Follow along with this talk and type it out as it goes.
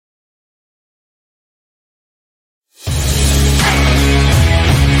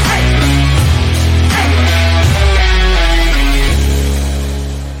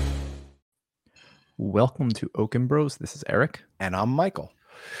Welcome to Oaken Bros. This is Eric. And I'm Michael.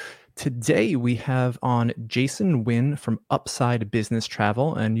 Today we have on Jason Wynn from Upside Business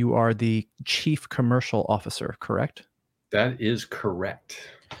Travel, and you are the Chief Commercial Officer, correct? That is correct.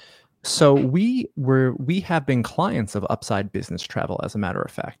 So we have been clients of Upside Business Travel, as a matter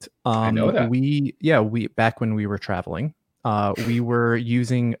of fact. I know that. We back when we were traveling, we were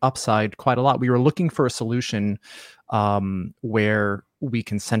using Upside quite a lot. We were looking for a solution where we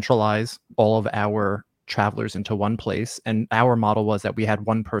can centralize all of our travelers into one place. And our model was that we had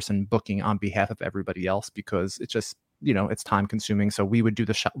one person booking on behalf of everybody else, because it's just, it's time consuming. So we would do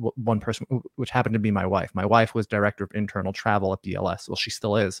the one person, which happened to be my wife. My wife was director of internal travel at DLS. Well, she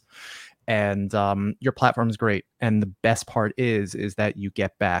still is. And your platform is great. And the best part is that you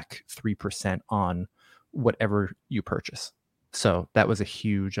get back 3% on whatever you purchase. So that was a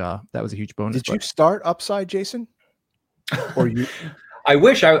huge bonus. Did you start Upside, Jason? Or you? I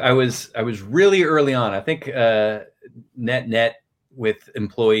wish I was really early on. I think net with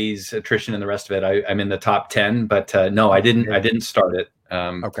employees, attrition, and the rest of it, I'm in the top 10. But no, I didn't start it.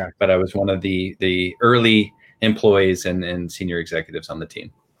 Okay. But I was one of the early employees and senior executives on the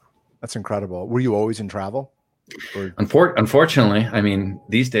team. That's incredible. Were you always in travel? Or? Unfortunately, I mean,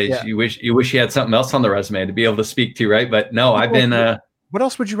 these days you wish you had something else on the resume to be able to speak to, right? But no, I've been. What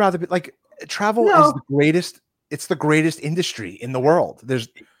else would you rather be? Like, travel is the greatest. It's the greatest industry in the world.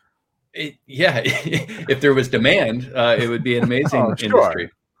 If there was demand, it would be an amazing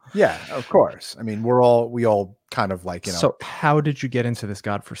industry. Yeah, of course. I mean, we all kind of like, So how did you get into this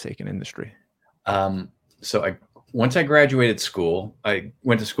godforsaken industry? Once I graduated school, I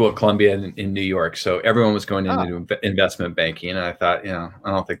went to school at Columbia in New York. So everyone was going into investment banking. And I thought, I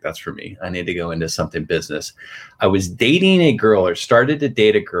don't think that's for me. I need to go into something business. I was dating a girl, or started to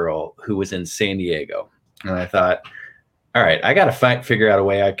date a girl who was in San Diego. And I thought, all right, I got to figure out a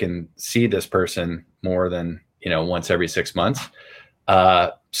way I can see this person more than, once every 6 months.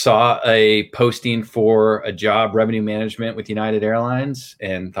 Saw a posting for a job, revenue management with United Airlines,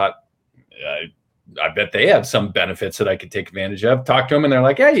 and thought, I bet they have some benefits that I could take advantage of. Talked to them, and they're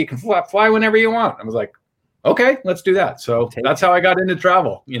like, yeah, you can fly whenever you want. I was like, okay, let's do that. So that's how I got into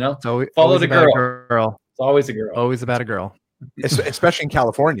travel, follow the girl. It's always a girl. Always about a girl. Especially in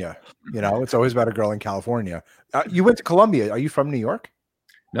California, it's always about a girl in California. You went to Columbia. Are you from New York?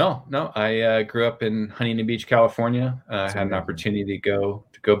 No. I grew up in Huntington Beach, California. Had an opportunity to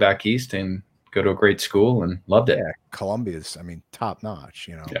go back east and go to a great school, and loved it. Yeah, Columbia's, top notch.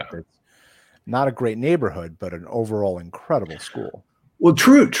 Yeah. It's not a great neighborhood, but an overall incredible school. Well,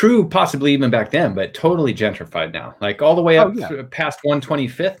 true, possibly even back then, but totally gentrified now. Like all the way up past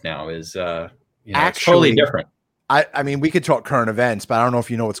 125th now is, it's totally different. I mean, we could talk current events, but I don't know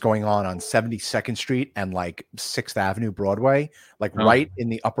if you know what's going on 72nd Street and like 6th Avenue, Broadway, right in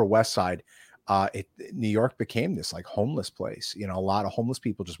the Upper West Side. New York became this like homeless place. A lot of homeless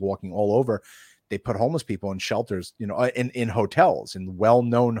people just walking all over. They put homeless people in shelters, in hotels, in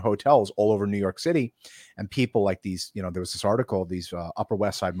well-known hotels all over New York City. And people like these, there was this article, these Upper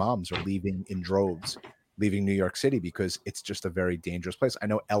West Side moms are leaving in droves, leaving New York City because it's just a very dangerous place. I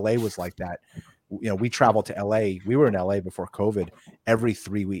know LA was like that. We traveled to LA. We were in LA before COVID every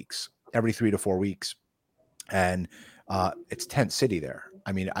 3 to 4 weeks. And it's tent city there.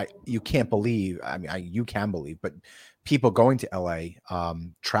 I mean, you can't believe, you can believe, but people going to LA,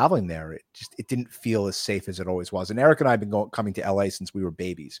 traveling there, it didn't feel as safe as it always was. And Eric and I have been coming to LA since we were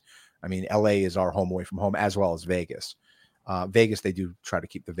babies. I mean, LA is our home away from home, as well as Vegas. Vegas, they do try to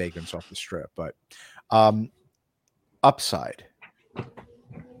keep the vagrants off the strip, but Upside.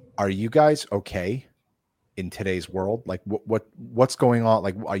 Are you guys okay in today's world? Like what's going on?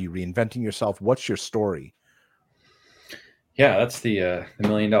 Like, are you reinventing yourself? What's your story? Yeah, that's the $1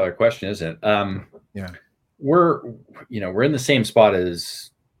 million question, isn't it? Yeah, we're in the same spot as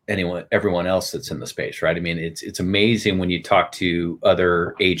everyone else that's in the space, right? I mean, it's amazing when you talk to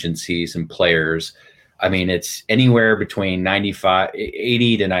other agencies and players. I mean, it's anywhere between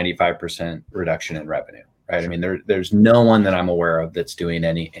 80 to 95% reduction in revenue. Right. I mean, there's no one that I'm aware of that's doing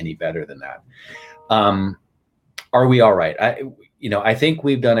any better than that. Are we all right? I think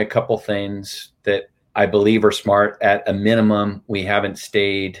we've done a couple things that I believe are smart. At a minimum, we haven't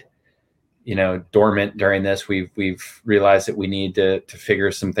stayed, dormant during this. We've realized that we need to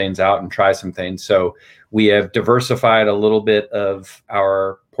figure some things out and try some things. So we have diversified a little bit of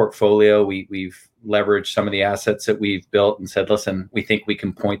our portfolio. We've leveraged some of the assets that we've built and said, listen, we think we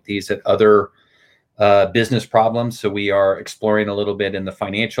can point these at other business problems. So we are exploring a little bit in the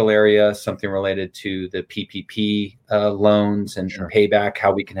financial area, something related to the PPP loans and payback,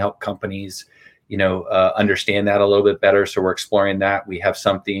 how we can help companies, understand that a little bit better. So we're exploring that. We have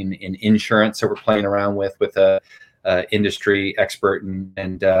something in insurance that we're playing around with a industry expert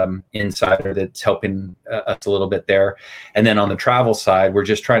and insider that's helping us a little bit there. And then on the travel side, we're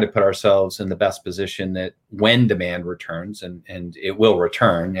just trying to put ourselves in the best position that when demand returns, and it will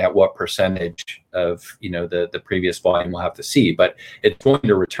return, at what percentage of the previous volume we'll have to see, but it's going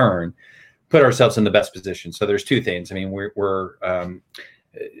to return, put ourselves in the best position. So there's two things. I mean, we're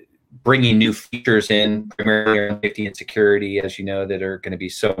bringing new features in, primarily around safety and security, as you know, that are going to be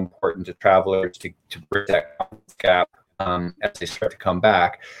so important to travelers to bridge that gap as they start to come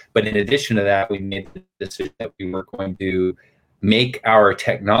back. But in addition to that, we made the decision that we were going to make our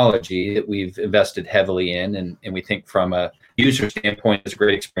technology that we've invested heavily in, and we think from a user standpoint, it's a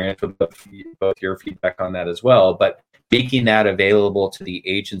great experience with both your feedback on that as well, but making that available to the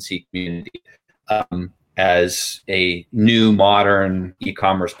agency community as a new modern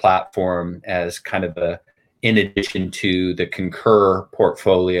e-commerce platform, as kind of in addition to the Concur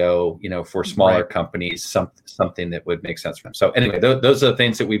portfolio, for smaller companies, something that would make sense for them. So anyway, those are the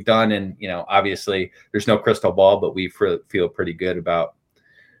things that we've done. And, obviously there's no crystal ball, but we feel pretty good about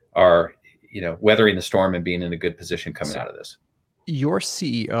our, weathering the storm and being in a good position coming out of this. Your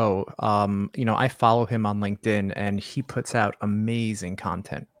CEO, I follow him on LinkedIn, and he puts out amazing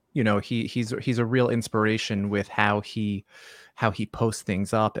content. He's a real inspiration with how he posts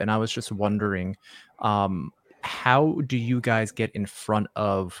things up. And I was just wondering, how do you guys get in front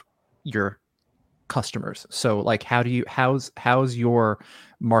of your customers? So like, how's your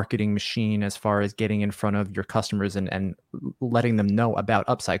marketing machine as far as getting in front of your customers and letting them know about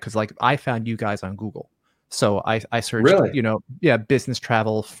Upside? Because like, I found you guys on Google. So I searched, really? Business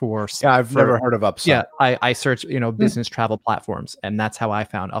travel for. Yeah, I've never heard of Upside. Yeah, I searched, business travel platforms, and that's how I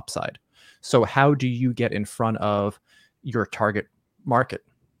found Upside. So how do you get in front of your target market?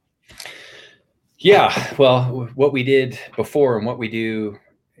 Yeah, well, what we did before and what we do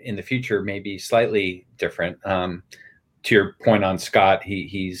in the future may be slightly different. To your point on Scott,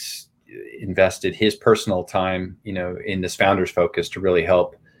 he's invested his personal time, in this Founders Focus to really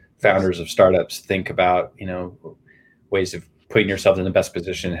help founders of startups think about, ways of putting yourself in the best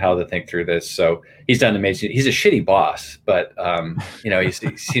position, how to think through this. So he's done amazing. He's a shitty boss, but he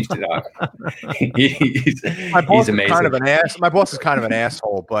seems to not. He's amazing. Kind of an ass. My boss is kind of an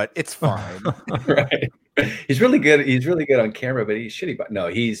asshole, but it's fine. Right. He's really good. He's really good on camera, but he's shitty. But no,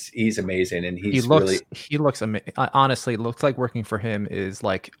 he's amazing, and he looks amazing. Honestly, it looks like working for him is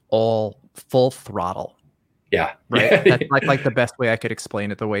like all full throttle. Yeah. Right. That's like the best way I could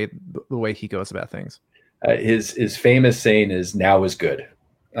explain it, the way he goes about things. His famous saying is "Now is good."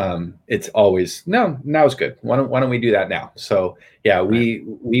 It's always now is good. Why don't we do that now? So yeah, we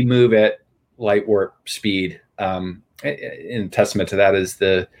move at light warp speed. In testament to that is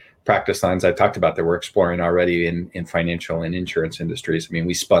the practice lines I talked about that we're exploring already in financial and insurance industries. I mean,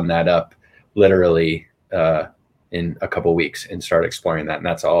 we spun that up literally in a couple of weeks and start exploring that. And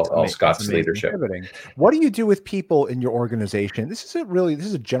that's all Scott's leadership. What do you do with people in your organization? This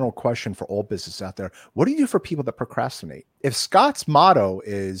is a general question for all businesses out there. What do you do for people that procrastinate? If Scott's motto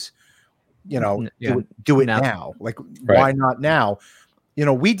is, do it now, like, why not now?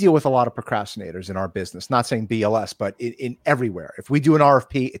 We deal with a lot of procrastinators in our business, not saying BLS, but in everywhere. If we do an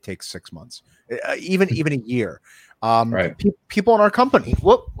RFP, it takes 6 months, even a year. People in our company.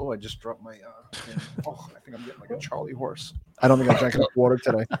 Whoop! Oh, I just dropped my. I think I'm getting like a Charlie horse. I don't think I'm drinking enough water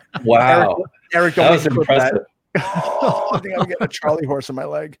today. Wow, Eric, that was impressive. I think I'm getting a Charlie horse in my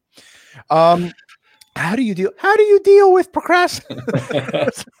leg. How do you deal with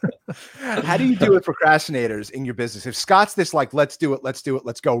procrastinators? How do you deal with procrastinators in your business? If Scott's this like, let's do it,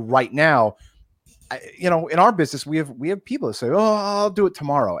 let's go right now. In our business, we have people that say, "Oh, I'll do it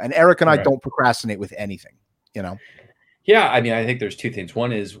tomorrow." And Eric and I don't procrastinate with anything. Yeah, I mean, I think there's two things.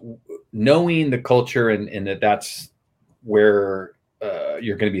 One is knowing the culture and that's where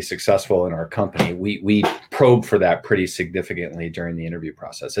you're going to be successful in our company. We probe for that pretty significantly during the interview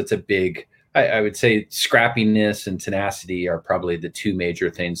process. It's a big, I would say, scrappiness and tenacity are probably the two major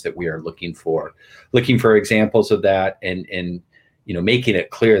things that we are looking for examples of that, and making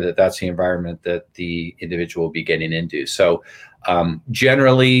it clear that that's the environment that the individual will be getting into. So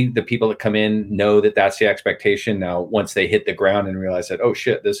generally the people that come in know that that's the expectation. Now, once they hit the ground and realize that, oh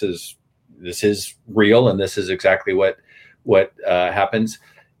shit, this is real and this is exactly what happens,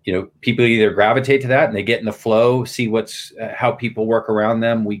 people either gravitate to that and they get in the flow, see how people work around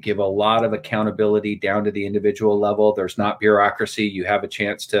them. We give a lot of accountability down to the individual level. There's not bureaucracy. You have a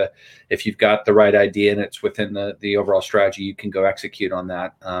chance to, if you've got the right idea and it's within the overall strategy, you can go execute on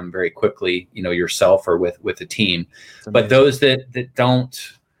that very quickly, yourself or with a team. But those that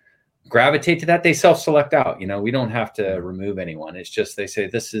don't gravitate to that, they self-select out. We don't have to remove anyone. It's just they say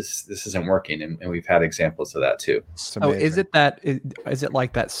this isn't working, and we've had examples of that too. So is it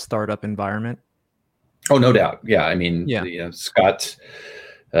like that startup environment? Oh, no doubt. Yeah, I mean, Scott's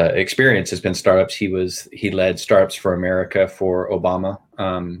experience has been startups. He led Startups for America for Obama.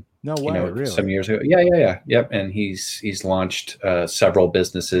 No way, really? Some years ago. Yeah. Yep. And he's launched several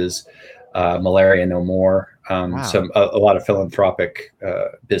businesses, Malaria No More, a lot of philanthropic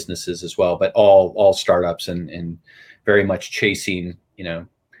businesses as well, but all startups and very much chasing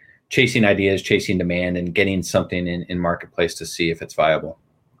ideas, chasing demand, and getting something in marketplace to see if it's viable.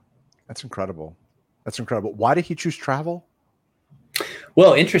 That's incredible. Why did he choose travel?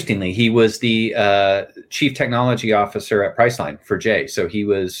 Well, interestingly, he was the chief technology officer at Priceline for Jay. So he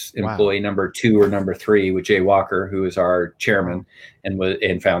was employee number 2 or number 3 with Jay Walker, who is our chairman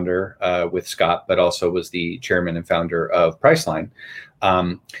and founder with Scott, but also was the chairman and founder of Priceline.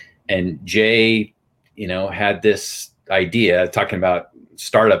 And Jay, had this idea, talking about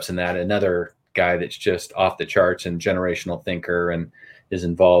startups and that, another guy that's just off the charts and generational thinker and is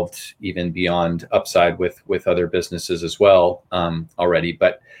involved even beyond Upside with other businesses as well already,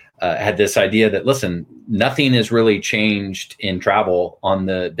 but had this idea that, listen, nothing has really changed in travel on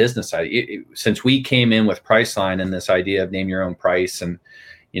the business side. Since we came in with Priceline and this idea of name your own price, and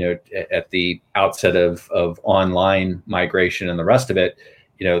at the outset of online migration and the rest of it,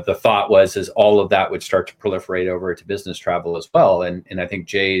 the thought was all of that would start to proliferate over to business travel as well. And I think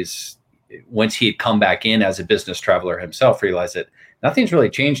Jay's, once he had come back in as a business traveler himself, realized that nothing's really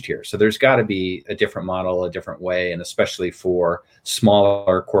changed here. So there's got to be a different model, a different way. And especially for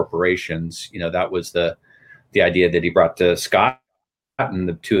smaller corporations, that was the idea that he brought to Scott, and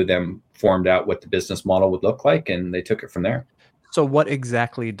the two of them formed out what the business model would look like, and they took it from there. So what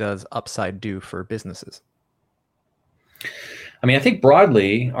exactly does Upside do for businesses? I mean, I think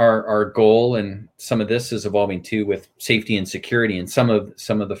broadly our goal, and some of this is evolving too, with safety and security and some of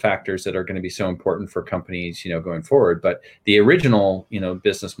the factors that are going to be so important for companies, going forward. But the original,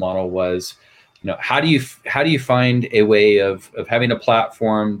 business model was, how do you find a way of having a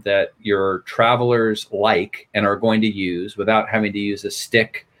platform that your travelers like and are going to use without having to use a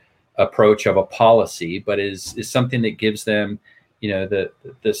stick approach of a policy, but is something that gives them,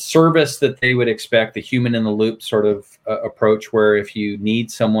 the service that they would expect, the human in the loop sort of approach, where if you need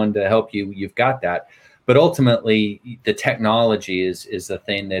someone to help you, you've got that. But ultimately, the technology is the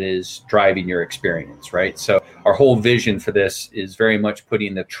thing that is driving your experience, right? So our whole vision for this is very much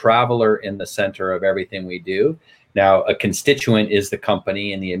putting the traveler in the center of everything we do. Now, a constituent is the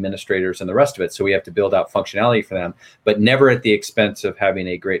company and the administrators and the rest of it. So we have to build out functionality for them, but never at the expense of having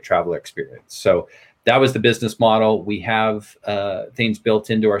a great traveler experience. So that was the business model. We have things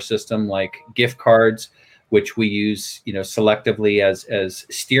built into our system like gift cards, which we use, selectively as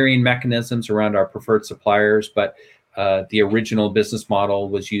steering mechanisms around our preferred suppliers. But the original business model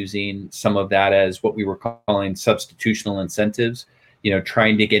was using some of that as what we were calling substitutional incentives,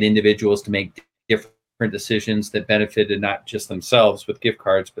 trying to get individuals to make different decisions that benefited not just themselves with gift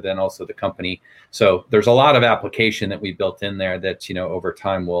cards, but then also the company. So there's a lot of application that we built in there that, over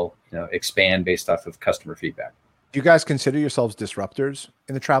time will, expand based off of customer feedback. Do you guys consider yourselves disruptors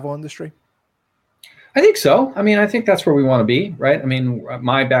in the travel industry? I think so. I mean, I think that's where we want to be, right? I mean,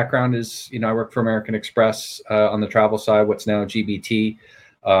 my background is, I work for American Express on the travel side, what's now GBT,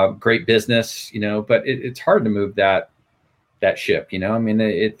 great business, but it's hard to move that ship, I mean,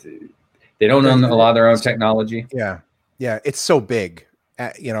 they don't own a lot of their own technology. Yeah. It's so big.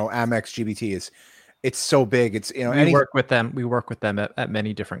 Amex GBT it's so big. It's, we work with them at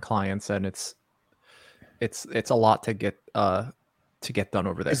many different clients, and it's a lot to get done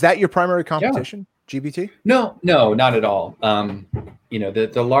over there. Is that your primary competition? Yeah. GBT? No, not at all.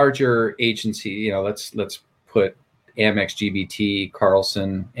 The larger agency, let's put Amex GBT,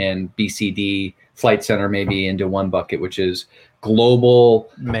 Carlson, and BCD Flight Center maybe into one bucket, which is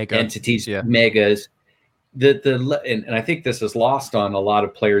global mega entities, megas. And I think this is lost on a lot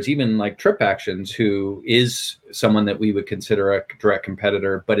of players, even like TripActions, who is someone that we would consider a direct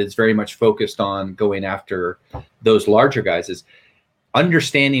competitor, but is very much focused on going after those larger guys. Is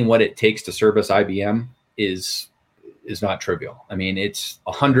understanding what it takes to service IBM is not trivial. I mean, it's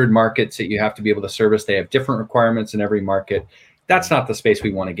 100 markets that you have to be able to service. They have different requirements in every market. That's not the space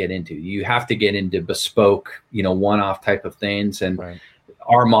we want to get into. You have to get into bespoke, one-off type of things. And right.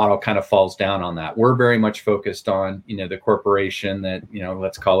 Our model kind of falls down on that. We're very much focused on, the corporation that,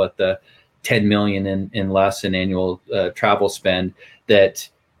 let's call it the 10 million and less in annual travel spend, that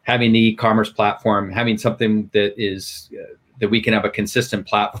having the e-commerce platform, having something that is that we can have a consistent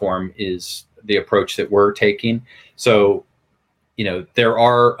platform is the approach that we're taking. So, there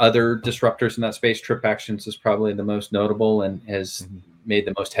are other disruptors in that space. TripActions is probably the most notable and has made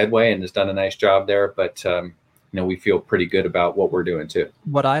the most headway and has done a nice job there. But, we feel pretty good about what we're doing too.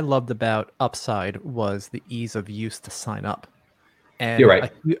 What I loved about Upside was the ease of use to sign up. And you're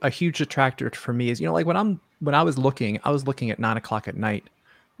right. A huge detractor for me is, like when I was looking at 9:00 at night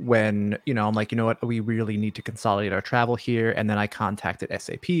when, I'm like, what, we really need to consolidate our travel here. And then I contacted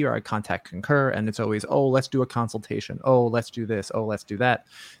SAP or I contact Concur, and it's always, oh, let's do a consultation. Oh, let's do this. Oh, let's do that.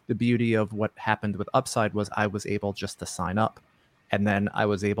 The beauty of what happened with Upside was I was able just to sign up, and then I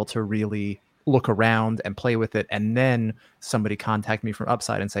was able to really look around and play with it. And then somebody contact me from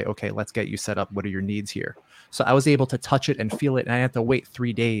Upside and say, okay, let's get you set up. What are your needs here? So I was able to touch it and feel it. And I had to wait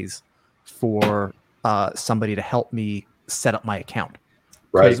 3 days for somebody to help me set up my account.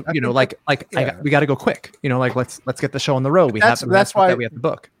 Right. We got to go quick, let's get the show on the road. That's why we have to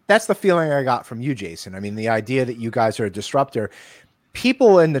book. That's the feeling I got from you, Jason. I mean, the idea that you guys are a disruptor,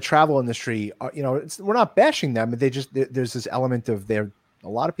 people in the travel industry, we're not bashing them. There's this element of a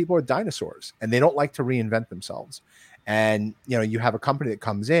lot of people are dinosaurs and they don't like to reinvent themselves. And, you have a company that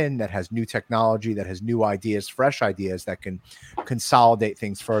comes in that has new technology, that has new ideas, fresh ideas that can consolidate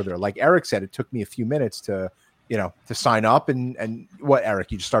things further. Like Eric said, it took me a few minutes to sign up and what,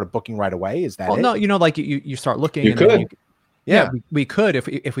 Eric, you just started booking right away? Is that it? No, you start looking. You could. We could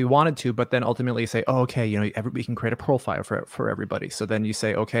if we wanted to, but then ultimately you say, oh, okay, we can create a profile for everybody. So then you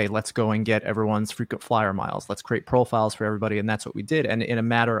say, okay, let's go and get everyone's frequent flyer miles. Let's create profiles for everybody, and that's what we did. And in a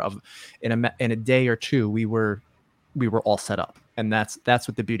matter of in a day or two, we were all set up, and that's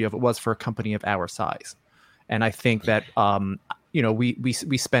what the beauty of it was for a company of our size. And I think that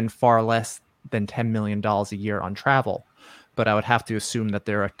we spend far less than $10 million a year on travel, but I would have to assume that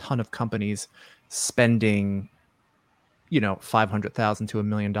there are a ton of companies spending $500,000 to $1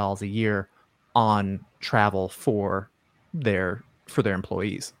 million a year on travel for their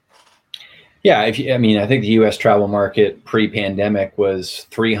employees. Yeah, I think the U.S. travel market pre-pandemic was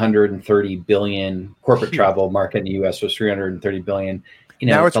 330 billion. Corporate travel market in the U.S. was 330 billion.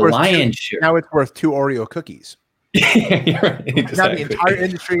 Now it's worth 2 Oreo cookies. Right. Exactly. Now the entire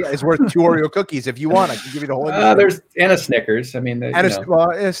industry is worth 2 Oreo cookies. If you want, I can give you the whole industry. And a Snickers. I mean,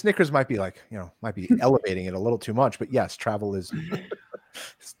 a Snickers might be elevating it a little too much, but yes, travel is.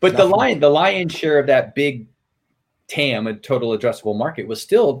 But the lion's share of that big TAM, a total addressable market, was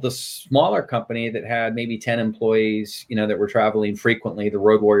still the smaller company that had maybe 10 employees, that were traveling frequently, the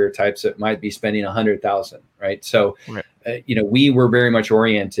road warrior types that might be spending 100,000, right? So, right. We were very much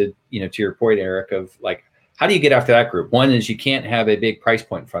oriented, to your point, Eric, of like, how do you get after that group? One is you can't have a big price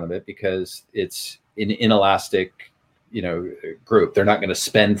point in front of it because it's an inelastic, group. They're not going to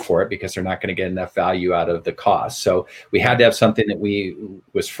spend for it because they're not going to get enough value out of the cost. So we had to have something that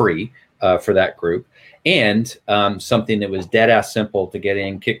was free for that group, and something that was dead ass simple to get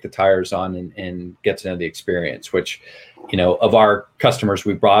in, kick the tires on, and get to know the experience. Which, of our customers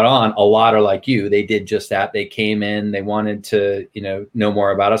we brought on, a lot are like you. They did just that. They came in, they wanted to, know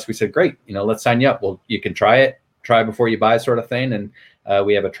more about us. We said, great, let's sign you up. Well, you can try before you buy, sort of thing. And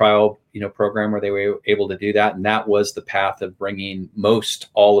we have a trial, program where they were able to do that. And that was the path of bringing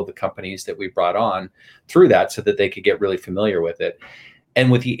all of the companies that we brought on through that so that they could get really familiar with it. And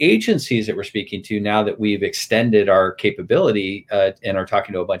with the agencies that we're speaking to, now that we've extended our capability and are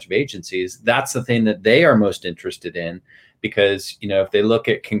talking to a bunch of agencies, that's the thing that they are most interested in, because, if they look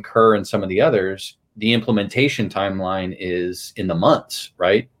at Concur and some of the others, the implementation timeline is in the months,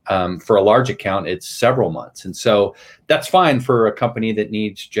 right? For a large account, it's several months. And so that's fine for a company that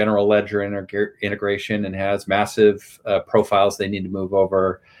needs general ledger integration and has massive profiles they need to move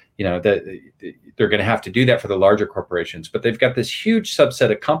over. That they're going to have to do that for the larger corporations, but they've got this huge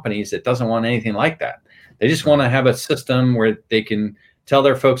subset of companies that doesn't want anything like that. They just want to have a system where they can tell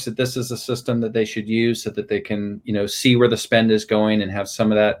their folks that this is a system that they should use so that they can, see where the spend is going and have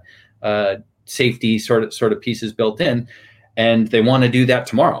some of that safety sort of pieces built in. And they want to do that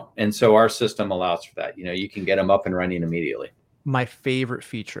tomorrow. And so our system allows for that. You can get them up and running immediately. My favorite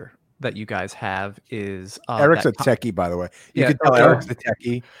feature that you guys have is Eric's a techie, by the way. You can tell Eric's a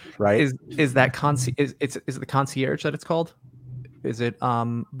techie, right? Is that is the concierge that it's called? Is it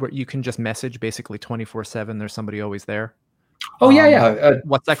where you can just message basically 24/7? There's somebody always there. Oh yeah.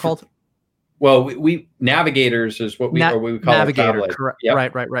 What's that called? Well, we Navigators is what we call Navigator. Correct.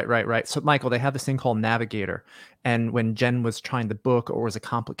 Yep. Right. So, Michael, they have this thing called Navigator, and when Jen was trying to book or was a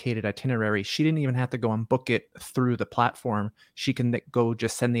complicated itinerary, she didn't even have to go and book it through the platform. She can go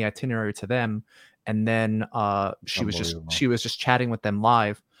just send the itinerary to them, and then she was just chatting with them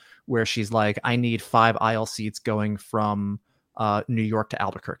live, where she's like, "I need 5 aisle seats going from New York to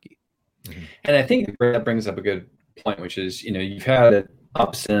Albuquerque." Mm-hmm. And I think that brings up a good point, which is, you've had an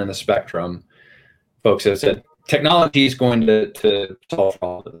opposite end of the spectrum. Folks have said technology is going to solve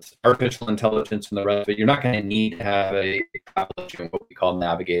all of this. Artificial intelligence and the rest of it, you're not going to need to have a travel agent, what we call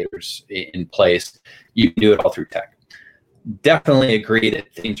navigators, in place. You can do it all through tech. Definitely agree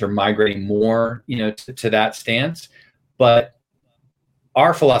that things are migrating more, to that stance. But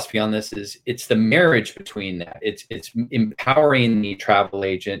our philosophy on this is it's the marriage between that. It's empowering the travel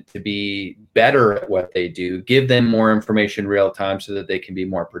agent to be better at what they do, give them more information real time so that they can be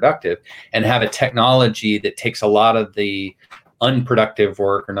more productive, and have a technology that takes a lot of the unproductive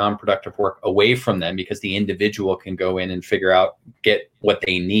work or non-productive work away from them, because the individual can go in and get what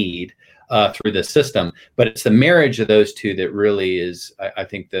they need through the system. But it's the marriage of those two that really is, I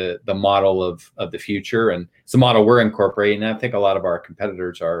think, the model of the future, and it's the model we're incorporating. And I think a lot of our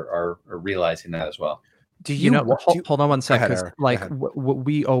competitors are realizing that as well. Hold on one second. What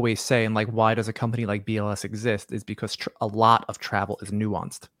we always say, and like, why does a company like BLS exist, is because a lot of travel is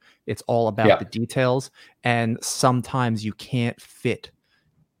nuanced. It's all about the details, and sometimes you can't fit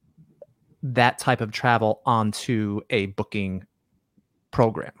that type of travel onto a booking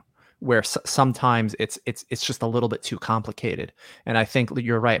program, where sometimes it's just a little bit too complicated. And I think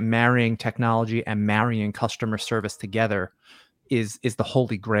you're right. Marrying technology and marrying customer service together is the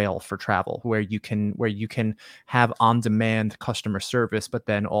holy grail for travel, where you can have on-demand customer service, but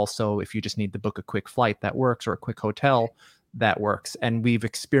then also, if you just need to book a quick flight, that works, or a quick hotel, that works. And we've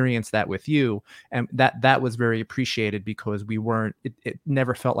experienced that with you, and that was very appreciated, because it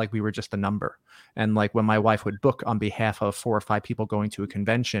never felt like we were just a number. And like, when my wife would book on behalf of 4 or 5 people going to a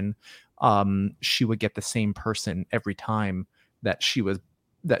convention, she would get the same person every time that she was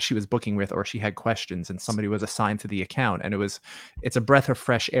booking with, or she had questions, and somebody was assigned to the account. And it's a breath of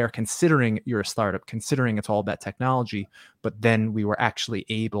fresh air, considering you're a startup, considering it's all about technology, but then we were actually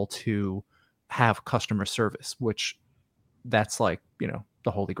able to have customer service, which that's like,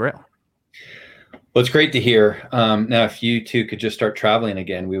 the holy grail. Well, it's great to hear. Now, if you two could just start traveling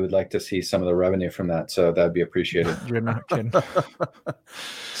again, we would like to see some of the revenue from that. So that'd be appreciated. You're not kidding.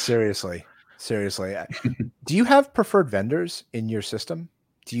 Seriously. Do you have preferred vendors in your system?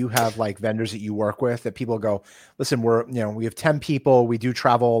 Do you have like vendors that you work with that people go, listen, we have 10 people. We do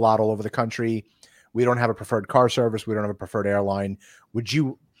travel a lot all over the country. We don't have a preferred car service. We don't have a preferred airline. Would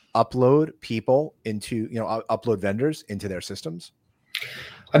you upload people into, upload vendors into their systems?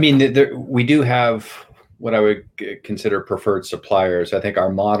 I mean, we do have what I would consider preferred suppliers. I think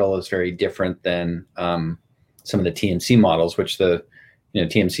our model is very different than some of the TMC models, which the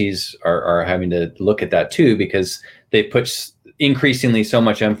TMCs are having to look at that too, because they put increasingly so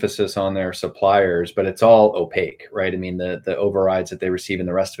much emphasis on their suppliers, but it's all opaque, right? I mean, the overrides that they receive and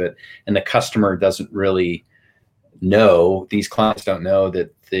the rest of it, and the customer doesn't really know, these clients don't know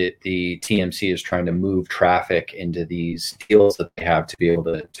that the TMC is trying to move traffic into these deals that they have to be able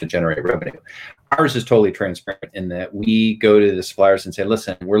to generate revenue. Ours is totally transparent in that we go to the suppliers and say,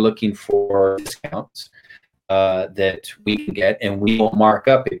 listen, we're looking for discounts that we can get, and we will mark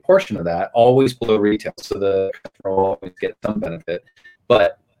up a portion of that, always below retail. So the customer will always get some benefit.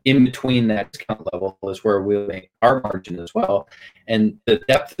 But in between that discount level is where we'll make our margin as well. And the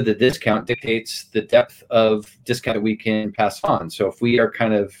depth of the discount dictates the depth of discount that we can pass on. So if we are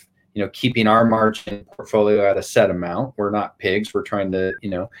kind of, keeping our margin portfolio at a set amount, we're not pigs. We're trying to,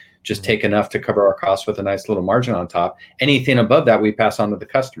 just take enough to cover our costs with a nice little margin on top. Anything above that, we pass on to the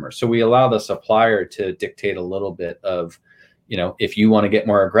customer. So we allow the supplier to dictate a little bit of, if you want to get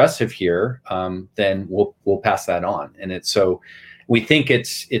more aggressive here, then we'll pass that on. And we think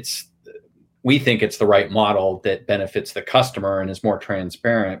it's the right model that benefits the customer and is more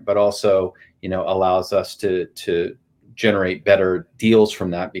transparent, but also, allows us to generate better deals from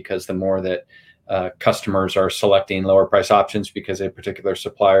that, because the more that customers are selecting lower price options because a particular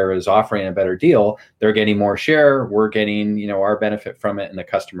supplier is offering a better deal, they're getting more share. We're getting, our benefit from it, and the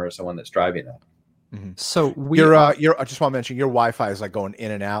customer is the one that's driving it. Mm-hmm. So I just want to mention your Wi-Fi is like going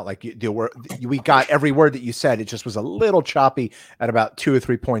in and out. Like we got every word that you said. It just was a little choppy at about 2 or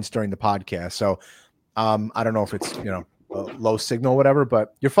 3 points during the podcast. So I don't know if it's low signal or whatever,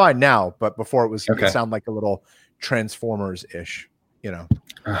 but you're fine now. But before it sounded like a little Transformers-ish.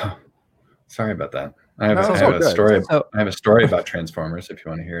 Sorry about that. I have a story. I have a story about Transformers. If you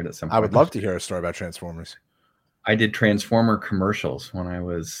want to hear it at some point, I would love to hear a story about Transformers. I did Transformer commercials when I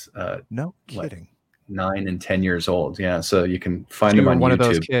was no kidding. 9 and 10 years old. Yeah, so you can find them on YouTube. One of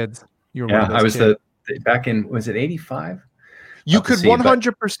those kids. I was back in, was it 85? You could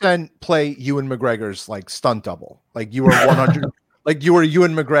 100% play Ewan McGregor's like stunt double. Like you were 100. Like you were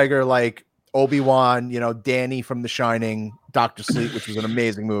Ewan McGregor, like Obi-Wan. Danny from The Shining, Dr. Sleep, which was an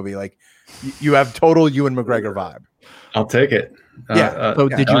amazing movie. Like you have total Ewan McGregor vibe. I'll take it. So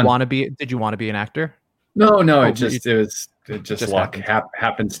did you want to be? Did you want to be an actor? No. Oh, It just luck,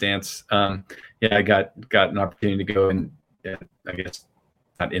 happenstance. Yeah, I got an opportunity to go and I guess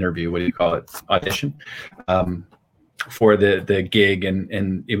not interview. What do you call it? Audition for the gig,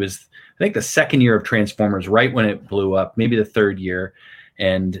 and it was, I think, the second year of Transformers, right when it blew up, maybe the third year.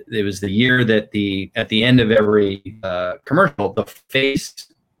 And it was the year that at the end of every commercial, the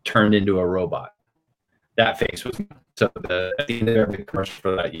face turned into a robot. That face was at the end of every commercial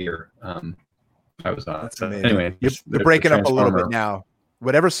for that year. I was on. So anyway, you're breaking up a little bit now.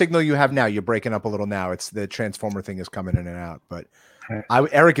 Whatever signal you have now, you're breaking up a little now. It's the Transformer thing is coming in and out. But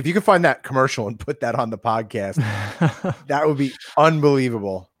Eric, if you can find that commercial and put that on the podcast, that would be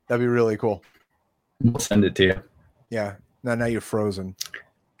unbelievable. That'd be really cool. We'll send it to you. Yeah. Now you're frozen.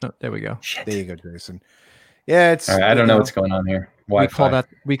 Oh, there we go. Shit. There you go, Jason. Yeah, it's. All right, I don't know what's going on here. Wi-Fi.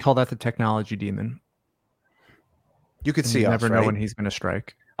 We call that the technology demon. You could see you us, never know right? when he's going to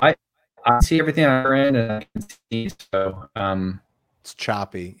strike. I see everything on our end, and I can see. So it's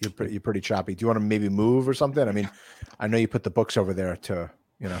choppy. You're pretty choppy. Do you want to maybe move or something? I mean, I know you put the books over there to,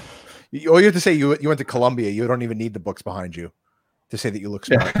 all you have to say you went to Columbia. You don't even need the books behind you to say that you look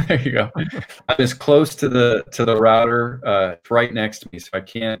smart. Yeah, there you go. I'm as close to the router. It's right next to me, so I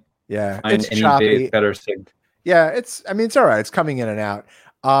can't. Yeah, find it's any choppy. better signal. Yeah, it's all right. It's coming in and out.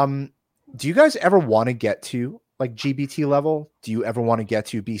 Do you guys ever want to get to like GBT level? Do you ever want to get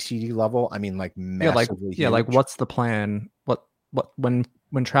to BCD level? I mean, like massively huge? Like what's the plan? What when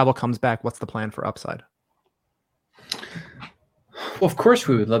travel comes back, what's the plan for Upside? Well, of course,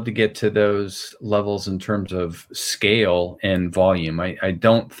 we would love to get to those levels in terms of scale and volume. I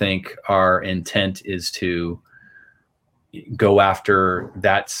don't think our intent is to go after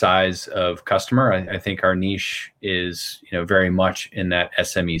that size of customer. I think our niche is, very much in that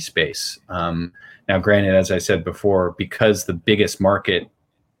SME space. Now, granted, as I said before, because the biggest market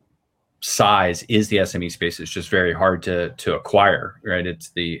size is the SME space, it's just very hard to acquire, right? It's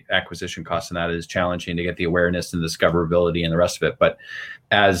the acquisition cost, and that is challenging to get the awareness and discoverability and the rest of it. But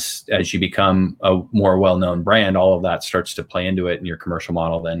as you become a more well-known brand, all of that starts to play into it, and your commercial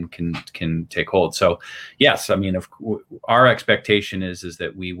model then can take hold. So yes, I mean, our expectation is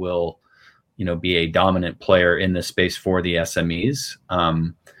that we will, be a dominant player in this space for the SMEs.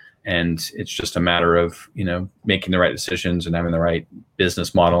 And it's just a matter of, making the right decisions and having the right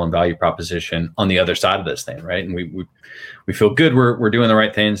business model and value proposition on the other side of this thing, right? And we feel good we're doing the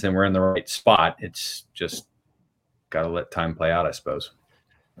right things and we're in the right spot. It's just got to let time play out, I suppose.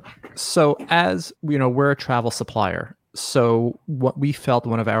 So as we're a travel supplier. So what we felt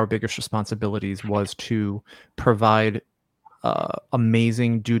one of our biggest responsibilities was to provide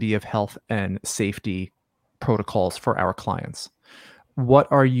amazing duty of health and safety protocols for our clients.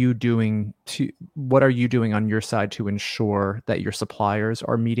 What are you doing on your side to ensure that your suppliers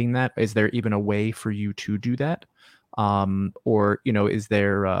are meeting that? Is there even a way for you to do that? Or, is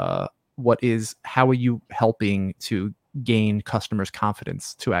there, how are you helping to gain customers'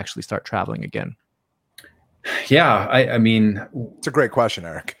 confidence to actually start traveling again? Yeah, I mean, it's a great question,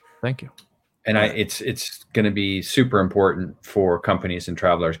 Eric. Thank you. And it's going to be super important for companies and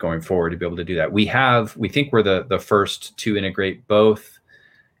travelers going forward to be able to do that. We think we're the first to integrate both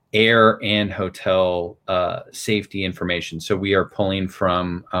air and hotel safety information. So we are pulling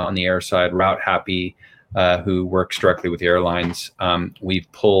from on the air side, Route Happy, who works directly with the airlines.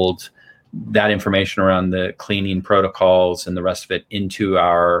 We've pulled that information around the cleaning protocols and the rest of it into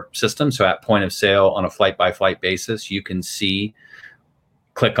our system. So at point of sale on a flight by flight basis, you can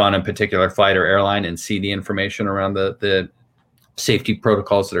click on a particular flight or airline and see the information around the safety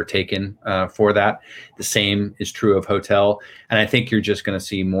protocols that are taken for that. The same is true of hotel. And I think you're just going to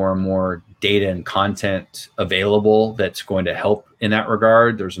see more and more data and content available that's going to help in that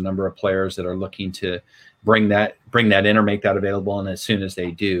regard. There's a number of players that are looking to bring that in or make that available. And as soon as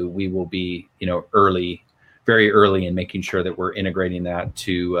they do, we will be, very early in making sure that we're integrating that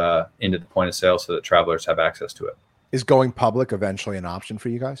to into the point of sale so that travelers have access to it. Is going public eventually an option for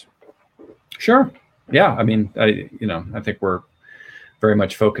you guys? Sure. Yeah. I mean, I think we're very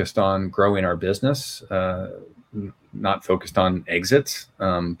much focused on growing our business, not focused on exits.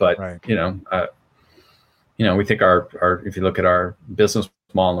 But right. We think our if you look at our business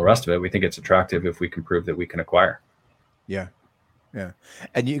model and the rest of it, we think it's attractive if we can prove that we can acquire. Yeah. Yeah.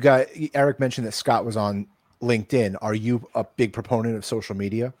 And Eric mentioned that Scott was on LinkedIn. Are you a big proponent of social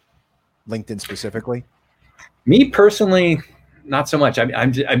media, LinkedIn specifically? Me personally, not so much.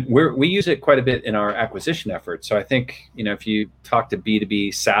 We use it quite a bit in our acquisition efforts. So I think, if you talk to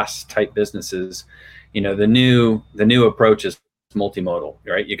B2B SaaS type businesses, the new approach is multimodal,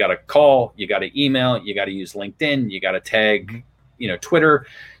 right? You got to call, you got to email, you got to use LinkedIn, you got to tag, Twitter.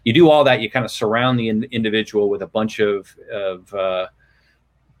 You do all that. You kind of surround the individual with a bunch of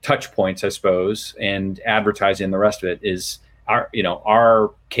touch points, I suppose, and advertising. The rest of it is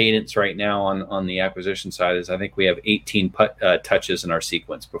our cadence right now on the acquisition side is I think we have 18 touches in our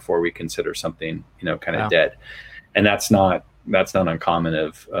sequence before we consider something, kind of dead. And that's not uncommon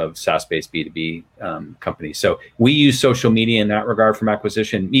of SaaS-based B2B companies. So we use social media in that regard from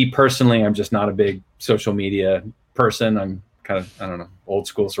acquisition. Me personally, I'm just not a big social media person. I'm kind of, I don't know, old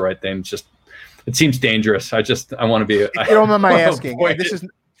school's the right thing. It seems dangerous. I want to be. If you don't mind my asking,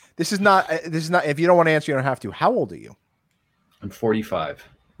 this is not. If you don't want to answer, you don't have to. How old are you? I'm 45.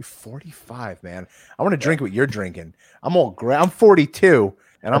 You're 45, man. I want to drink what you're drinking. I'm all gray. I'm 42,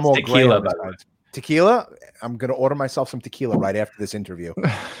 and I'm all tequila. Tequila. I'm gonna order myself some tequila right after this interview.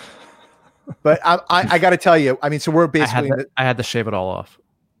 But I got to tell you, I mean, so we're basically. I had to shave it all off.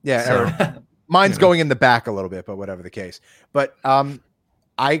 Yeah, so, mine's going in the back a little bit, but whatever the case. But I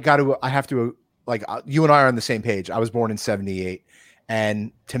have to like you and I are on the same page. I was born in 78,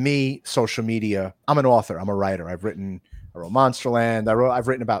 and to me, social media. I'm an author. I'm a writer. I've written. I wrote Monsterland. I've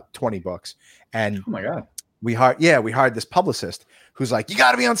written about 20 books. And oh my God, we hired this publicist who's like, you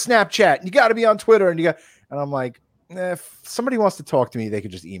got to be on Snapchat, and you got to be on Twitter, and I'm like, if somebody wants to talk to me, they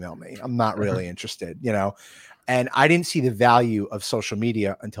could just email me. I'm not really interested, And I didn't see the value of social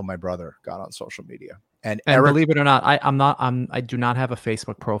media until my brother got on social media. And Eric, believe it or not, I do not have a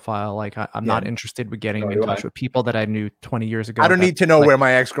Facebook profile. Like I'm not interested with getting in touch with people that I knew 20 years ago. I don't need to know where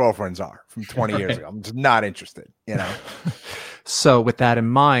my ex-girlfriends are from 20 years ago. I'm just not interested, So with that in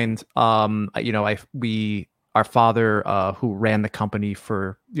mind, our father, who ran the company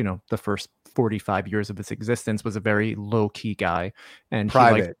for, the first 45 years of its existence, was a very low key guy and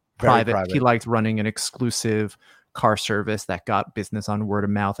private. He liked running an exclusive car service that got business on word of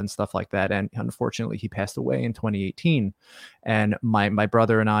mouth and stuff like that. And unfortunately, he passed away in 2018. And my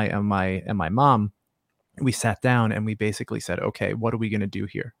brother and I and my mom, we sat down and we basically said, okay, what are we going to do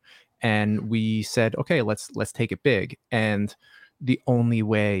here? And we said, okay, let's take it big. And the only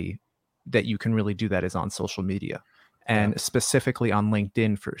way that you can really do that is on social media, and specifically on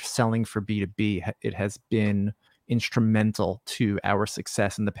LinkedIn for selling for B2B. It has been instrumental to our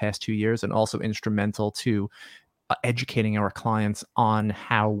success in the past 2 years, and also instrumental to educating our clients on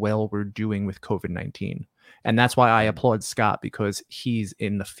how well we're doing with COVID-19. And that's why I applaud Scott, because he's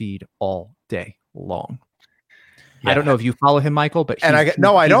in the feed all day long. Yeah. I don't know if you follow him, Michael, but I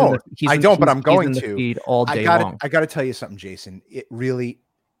don't, but I'm going to feed all day long. I got to tell you something, Jason. It really,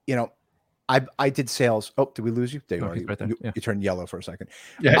 I did sales. Oh, did we lose you? There you are. Right there. You turned yellow for a second.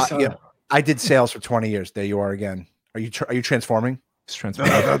 Yeah, I did sales for 20 years. There you are again. Are you transforming? It's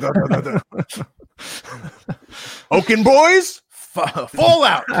transforming. Oaken boys, fall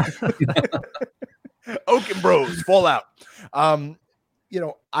out. Oaken bros, fall out.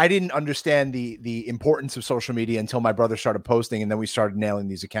 I didn't understand the importance of social media until my brother started posting, and then we started nailing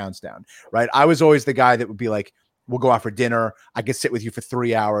these accounts down. Right? I was always the guy that would be like, we'll go out for dinner. I could sit with you for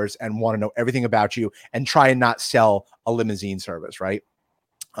 3 hours and want to know everything about you and try and not sell a limousine service. Right.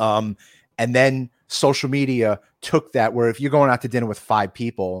 And then social media took that, where if you're going out to dinner with 5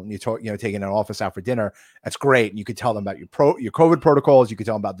 people and taking an office out for dinner, that's great. And you could tell them about your COVID protocols. You could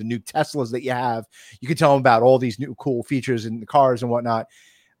tell them about the new Teslas that you have. You could tell them about all these new cool features in the cars and whatnot.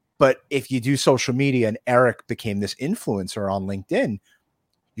 But if you do social media, and Eric became this influencer on LinkedIn,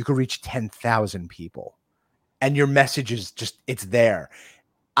 you could reach 10,000 people. And your message is it's there.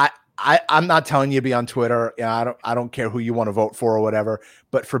 I'm not telling you to be on Twitter. I don't care who you want to vote for or whatever.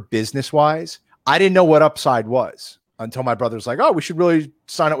 But for business wise, I didn't know what Upside was until my brother's like, oh, we should really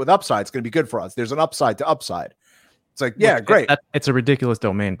sign up with Upside. It's going to be good for us. There's an upside to Upside. It's like, yeah, great. It's a ridiculous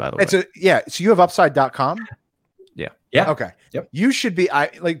domain, by the way. So you have upside.com? Yeah. Yeah. Okay. Yep. You should be,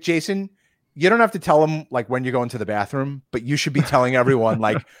 Jason, you don't have to tell them like when you're going to the bathroom, but you should be telling everyone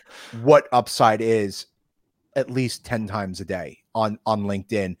like what Upside is at least 10 times a day on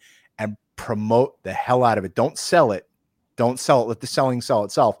LinkedIn, and promote the hell out of it. Don't sell it. Let the selling sell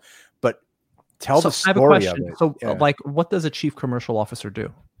itself, but tell the story of it. So like, what does a chief commercial officer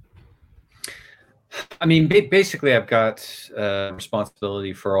do? I mean, basically I've got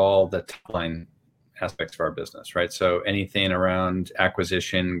responsibility for all the top line aspects of our business, right? So anything around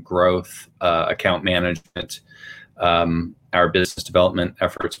acquisition, growth, account management, our business development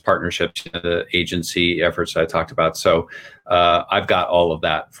efforts, partnerships, the agency efforts I talked about. So I've got all of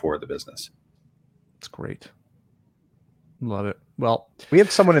that for the business. That's great. Love it. Well, we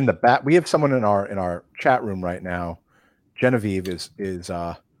have someone in the back. We have someone in our chat room right now. Genevieve is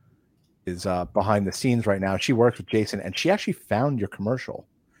is behind the scenes right now. She works with Jason, and she actually found your commercial.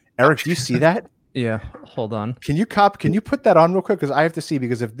 Eric, do you see that? Yeah, hold on. Can you put that on real quick? Because I have to see,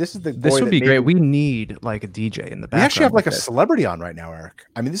 because if this is the This would be great. We need like a DJ in the background. We actually have like a celebrity on right now, Eric.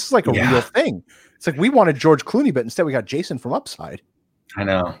 I mean, this is like a real thing. It's like we wanted George Clooney, but instead we got Jason from Upside. I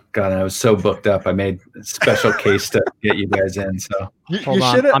know. God, I was so booked up. I made a special case to get you guys in. So hold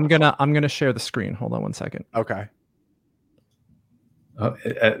on. I'm gonna share the screen. Hold on one second. Okay.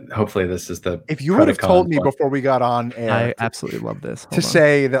 Hopefully this is the. If you would have told me before we got on air, I absolutely love this.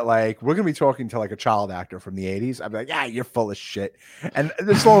 Say that like we're gonna be talking to like a child actor from the 80s, I'd be like, yeah, you're full of shit. And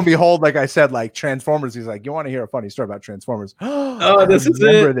this lo and behold, like I said, like Transformers, he's like, you want to hear a funny story about Transformers? Oh, this is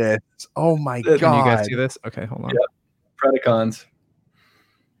it. This. Oh my god! Can you guys see this? Okay, hold on. Yep. Predacons.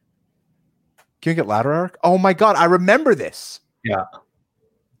 Can you get louder, Eric? Oh my god, I remember this. Yeah.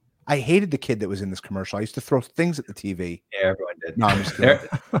 I hated the kid that was in this commercial. I used to throw things at the TV. Yeah, everyone did. No, I'm just kidding.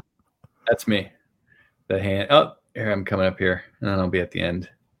 That's me. The hand. Oh, here I'm coming up here, and then I'll be at the end.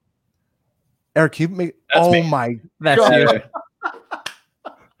 Eric, you make. That's me. My that's god.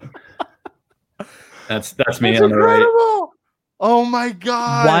 That's me That's on the right. Oh my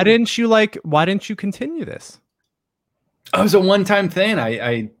god. Why didn't you continue this? It was a one-time thing.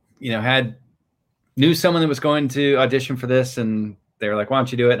 I knew someone that was going to audition for this, and they were like, why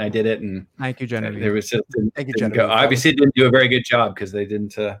don't you do it? And I did it. And thank you, Genevieve. There was just thank you, Genevieve. Obviously didn't do a very good job because they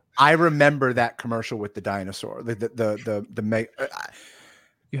didn't. I remember that commercial with the dinosaur. The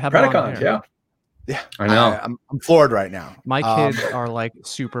you have Predacons, yeah. I know. I'm floored right now. My kids are like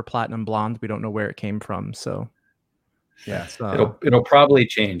super platinum blonde. We don't know where it came from. So yeah, it'll probably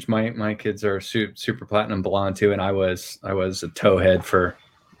change. My kids are super platinum blonde too, and I was a towhead for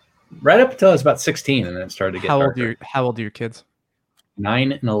right up until I was about 16, and then it started to get darker. How old are your kids?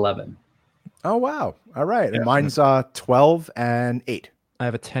 9 and 11. Oh wow! All right, yeah. And mine's 12 and 8. I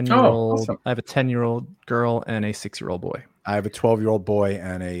have a 10-year-old. Awesome. I have a 10-year-old girl and a 6-year-old boy. I have a 12-year-old boy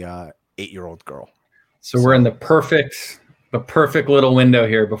and a 8-year-old girl. So we're in the perfect little window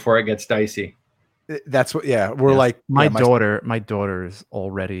here before it gets dicey. That's what. Yeah, we're like my daughter. My daughter is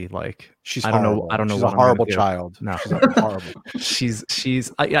already like she's. I don't know. She's what a horrible child. No, she's horrible.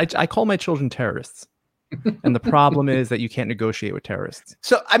 She's. I call my children terrorists. And the problem is that you can't negotiate with terrorists.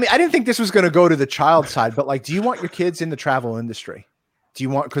 So, I mean, I didn't think this was going to go to the child side, but like, do you want your kids in the travel industry? Do you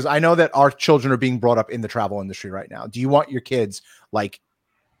want, because I know that our children are being brought up in the travel industry right now. Do you want your kids like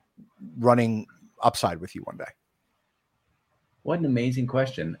running Upside with you one day? What an amazing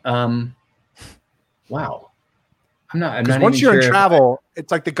question. Wow. I'm not once you're in travel,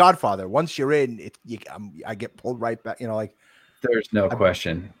 it's like The Godfather. Once you're in, I get pulled right back. Like, there's no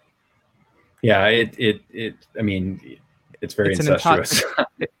question. Yeah, I mean, it's very incestuous.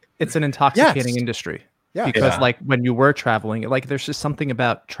 It's an intoxicating industry. Yeah. Because like when you were traveling, like there's just something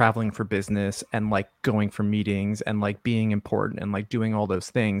about traveling for business and like going for meetings and like being important and like doing all those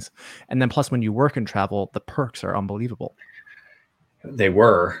things. And then plus when you work in travel, the perks are unbelievable. They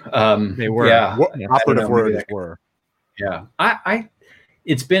were. Yeah. Operative words were. Yeah.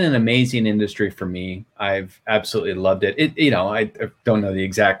 It's been an amazing industry for me. I've absolutely loved it. I don't know the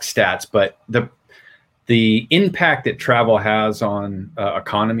exact stats, but the impact that travel has on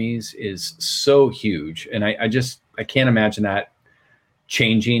economies is so huge, and I can't imagine that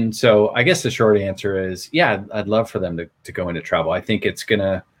changing. So I guess the short answer is, yeah, I'd love for them to go into travel. I think it's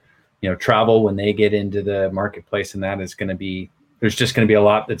gonna, travel when they get into the marketplace, and that is going to be, there's just going to be a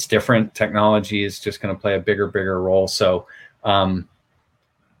lot that's different. Technology is just going to play a bigger role. So.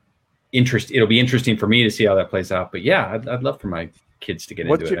 It'll be interesting for me to see how that plays out, but yeah, I'd love for my kids to get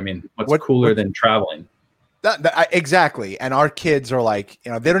into it. I mean, what's cooler than traveling? Exactly. And our kids are like,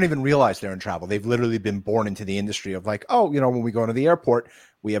 they don't even realize they're in travel. They've literally been born into the industry of like, oh, when we go into the airport,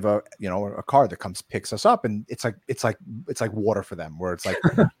 we have a car that comes, picks us up. And it's like water for them, where it's like,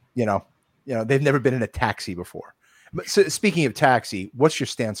 they've never been in a taxi before. But so, speaking of taxi, what's your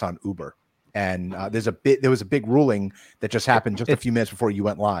stance on Uber? And there was a big ruling that just happened just a few minutes before you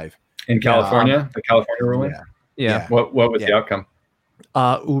went live. In California, the California ruling? Yeah. What was the outcome?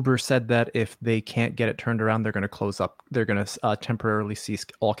 Uber said that if they can't get it turned around, they're going to close up. They're going to temporarily cease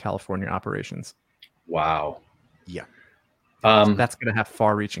all California operations. Wow. Yeah. So that's going to have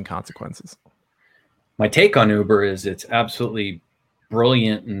far-reaching consequences. My take on Uber is it's absolutely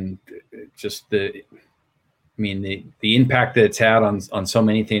brilliant, and just the impact that it's had on so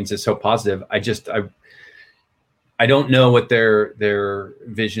many things is so positive. I don't know what their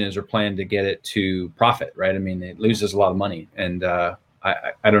vision is or plan to get it to profit, right? I mean, it loses a lot of money, and I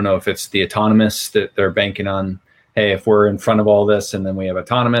don't know if it's the autonomous that they're banking on. Hey, if we're in front of all this and then we have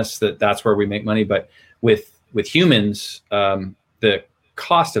autonomous, that's where we make money. But with humans, the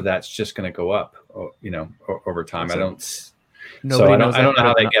cost of that's just going to go up, over time. So, I don't know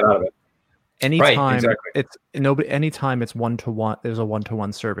how they get out of it. Anytime right, exactly. Anytime it's one-to-one, there's a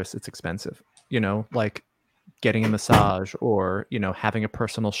one-to-one service, it's expensive. Like getting a massage, or having a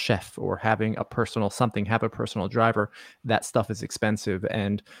personal chef, or having a personal something, have a personal driver. That stuff is expensive,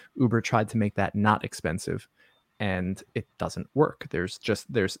 and Uber tried to make that not expensive, and it doesn't work. There's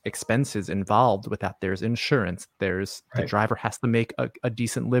expenses involved with that. There's insurance. There's the driver has to make a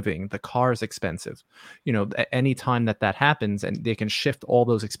decent living. The car is expensive. Any time that happens, and they can shift all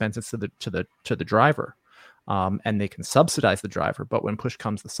those expenses to the driver, and they can subsidize the driver. But when push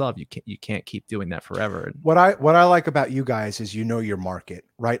comes to shove, you can't keep doing that forever. What I like about you guys is your market,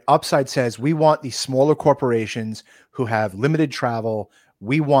 right? Upside says we want these smaller corporations who have limited travel.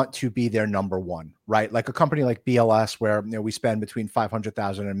 We want to be their number one, right? Like a company like BLS, where we spend between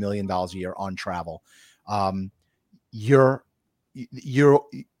 $500,000 and $1 million a year on travel. You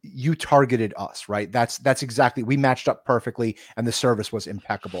targeted us, right? That's exactly, we matched up perfectly, and the service was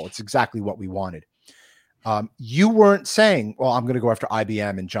impeccable. It's exactly what we wanted. You weren't saying, well, I'm going to go after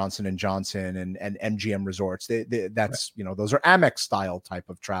IBM and Johnson & Johnson and MGM Resorts. That's those are Amex style type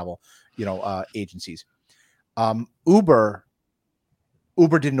of travel, agencies.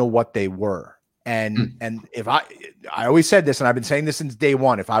 Uber didn't know what they were. And if I always said this, and I've been saying this since day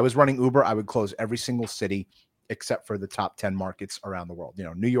one, if I was running Uber, I would close every single city except for the top 10 markets around the world.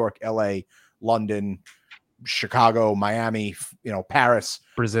 New York, LA, London, Chicago, Miami, Paris,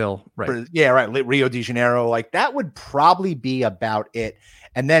 Brazil, right? Rio de Janeiro. Like that would probably be about it.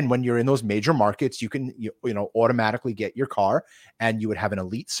 And then when you're in those major markets, you can automatically get your car, and you would have an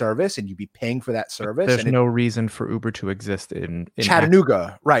elite service, and you'd be paying for that service. There's no reason for Uber to exist in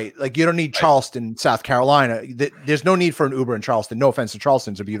Chattanooga, right? Like you don't need Charleston, South Carolina. There's no need for an Uber in Charleston. No offense to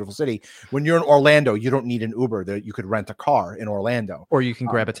Charleston, it's a beautiful city. When you're in Orlando, you don't need an Uber. You could rent a car in Orlando, or you can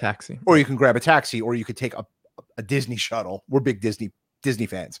grab a taxi, or you could take a Disney shuttle. We're big Disney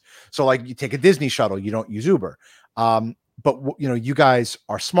fans, so like you take a Disney shuttle. You don't use Uber. But you guys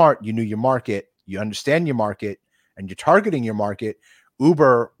are smart. You knew your market. You understand your market, and you're targeting your market.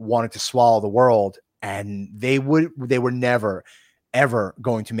 Uber wanted to swallow the world, and they were never, ever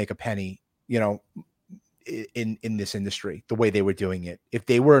going to make a penny, in this industry the way they were doing it. If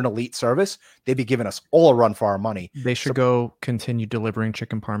they were an elite service, they'd be giving us all a run for our money. They should go continue delivering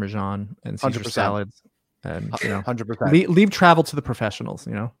chicken parmesan and Caesar 100%. Salads, and 100%. Leave travel to the professionals.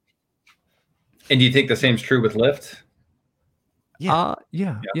 And do you think the same's true with Lyft? Yeah.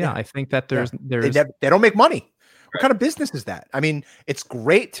 I think that there's they don't make money. What kind of business is that? I mean, it's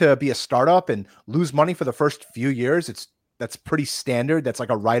great to be a startup and lose money for the first few years. That's pretty standard. That's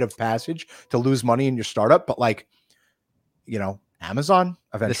like a rite of passage to lose money in your startup. But like, Amazon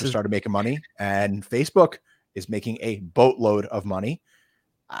eventually started making money, and Facebook is making a boatload of money.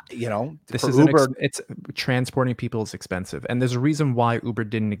 This is Uber. It's transporting people is expensive, and there's a reason why Uber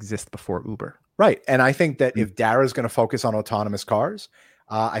didn't exist before Uber. Right. And I think that if Dara is going to focus on autonomous cars,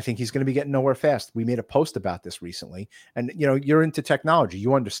 I think he's going to be getting nowhere fast. We made a post about this recently, and you're into technology,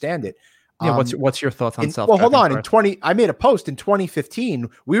 you understand it. Yeah. What's your thoughts on self? Well, hold on. I made a post in 2015.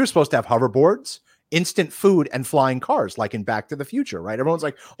 We were supposed to have hoverboards, instant food, and flying cars, like in Back to the Future, right? Everyone's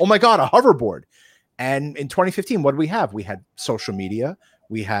like, oh my God, a hoverboard. And in 2015, what did we have? We had social media.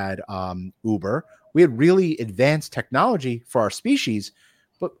 We had Uber. We had really advanced technology for our species,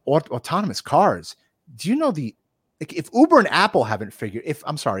 but autonomous cars. Do you know if Uber and Apple haven't figured, if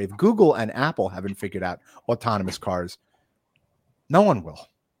Google and Apple haven't figured out autonomous cars, no one will.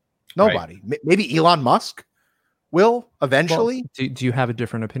 Nobody. Right. Maybe Elon Musk will eventually. Well, do you have a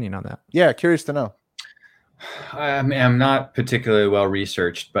different opinion on that? Yeah, curious to know. I'm not particularly well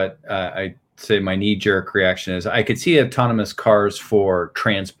researched, but I say my knee-jerk reaction is I could see autonomous cars for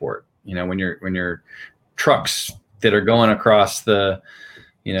transport. When you're trucks that are going across the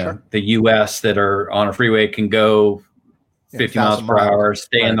U.S. that are on a freeway can go 50 miles per hour,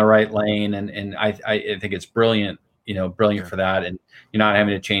 stay in the right lane, and I think it's brilliant. Brilliant for that, and you're not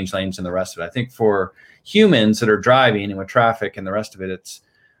having to change lanes and the rest of it. I think for humans that are driving and with traffic and the rest of it,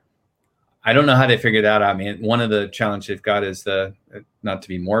 I don't know how they figure that out. I mean, one of the challenges they've got is not to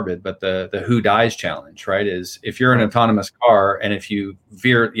be morbid, but the who dies challenge, right? Is if you're an autonomous car and if you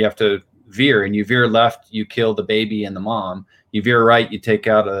veer, you have to veer, and you veer left, you kill the baby and the mom. You veer right, you take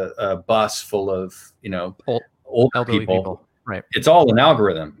out a bus full of, older people. Right. It's all an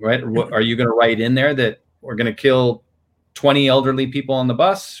algorithm, right? Are you going to write in there that we're going to kill 20 elderly people on the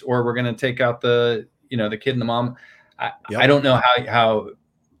bus, or we're going to take out the kid and the mom? I don't know how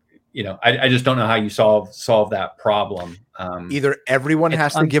I just don't know how you solve that problem. Either everyone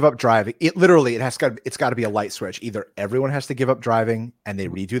has to give up driving. It's got to be a light switch. Either everyone has to give up driving and they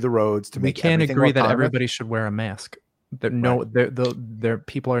redo the roads to make. We can't agree that everybody should wear a mask.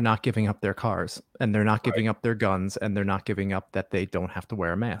 People are not giving up their cars, and they're not giving up their guns, and they're not giving up that they don't have to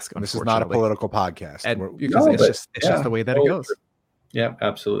wear a mask. This is not a political podcast. It's just the way that it goes. Yeah,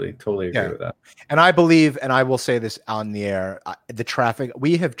 absolutely. Totally agree with that. And I believe, and I will say this on the air, the traffic,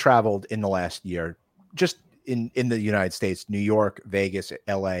 we have traveled in the last year, just in the United States, New York, Vegas,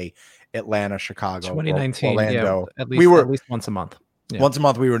 LA, Atlanta, Chicago, 2019, Orlando. At least once a month. Yeah. Once a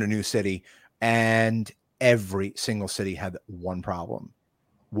month we were in a new city, and every single city had one problem,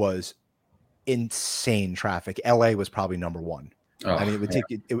 was insane traffic. LA was probably number one. I mean,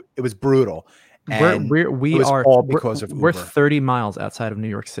 it was brutal. And we're 30 miles outside of New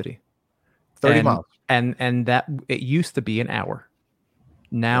York City. 30 miles. And that it used to be an hour.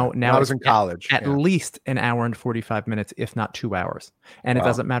 Now I was in college. At least an hour and 45 minutes, if not 2 hours. And it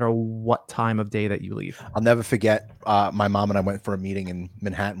doesn't matter what time of day that you leave. I'll never forget. My mom and I went for a meeting in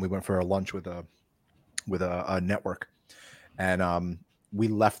Manhattan. We went for a lunch with a network, and we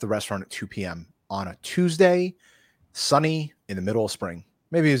left the restaurant at 2 p.m. on a Tuesday, sunny in the middle of spring.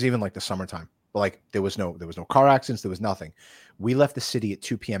 Maybe it was even like the summertime. But like there was no car accidents. There was nothing. We left the city at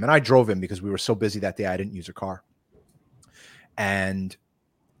 2 p.m. and I drove in because we were so busy that day. I didn't use a car, and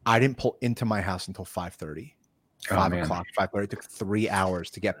I didn't pull into my house until 5:30, 5 o'clock, 5:30. It took 3 hours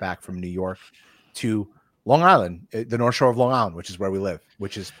to get back from New York to Long Island, the North Shore of Long Island, which is where we live,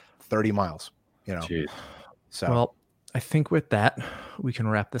 which is 30 miles. Jeez. So well, I think with that we can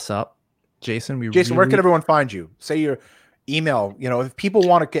wrap this up. Jason, where can everyone find you? Say your email. If people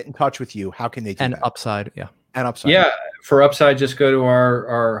want to get in touch with you, how can they do that? Upside, yeah. And Upside. Yeah, for Upside, just go to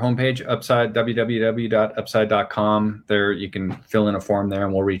our homepage, Upside, www.upside.com. There you can fill in a form there,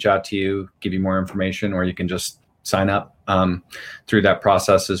 and we'll reach out to you, give you more information, or you can just sign up through that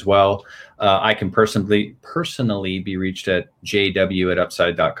process as well. I can personally be reached at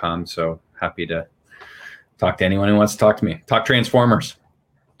jw@upside.com. So happy to talk to anyone who wants to talk to me. Talk Transformers.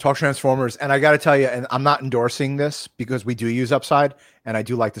 And I got to tell you, and I'm not endorsing this because we do use Upside and I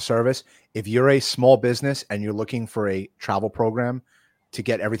do like the service. If you're a small business and you're looking for a travel program to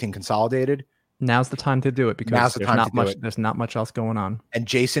get everything consolidated, now's the time to do it because there's not much else going on. And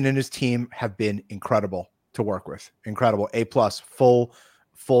Jason and his team have been incredible to work with. Incredible. A+, full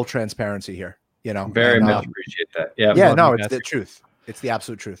transparency here. Very much appreciate that. Yeah. Yeah, no, it's the truth. It's the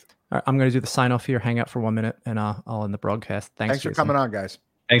absolute truth. All right, I'm going to do the sign off here, hang out for 1 minute, and I'll end the broadcast. Thanks for coming on, guys.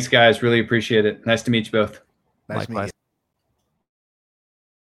 Thanks, guys. Really appreciate it. Nice to meet you both. Nice to meet you.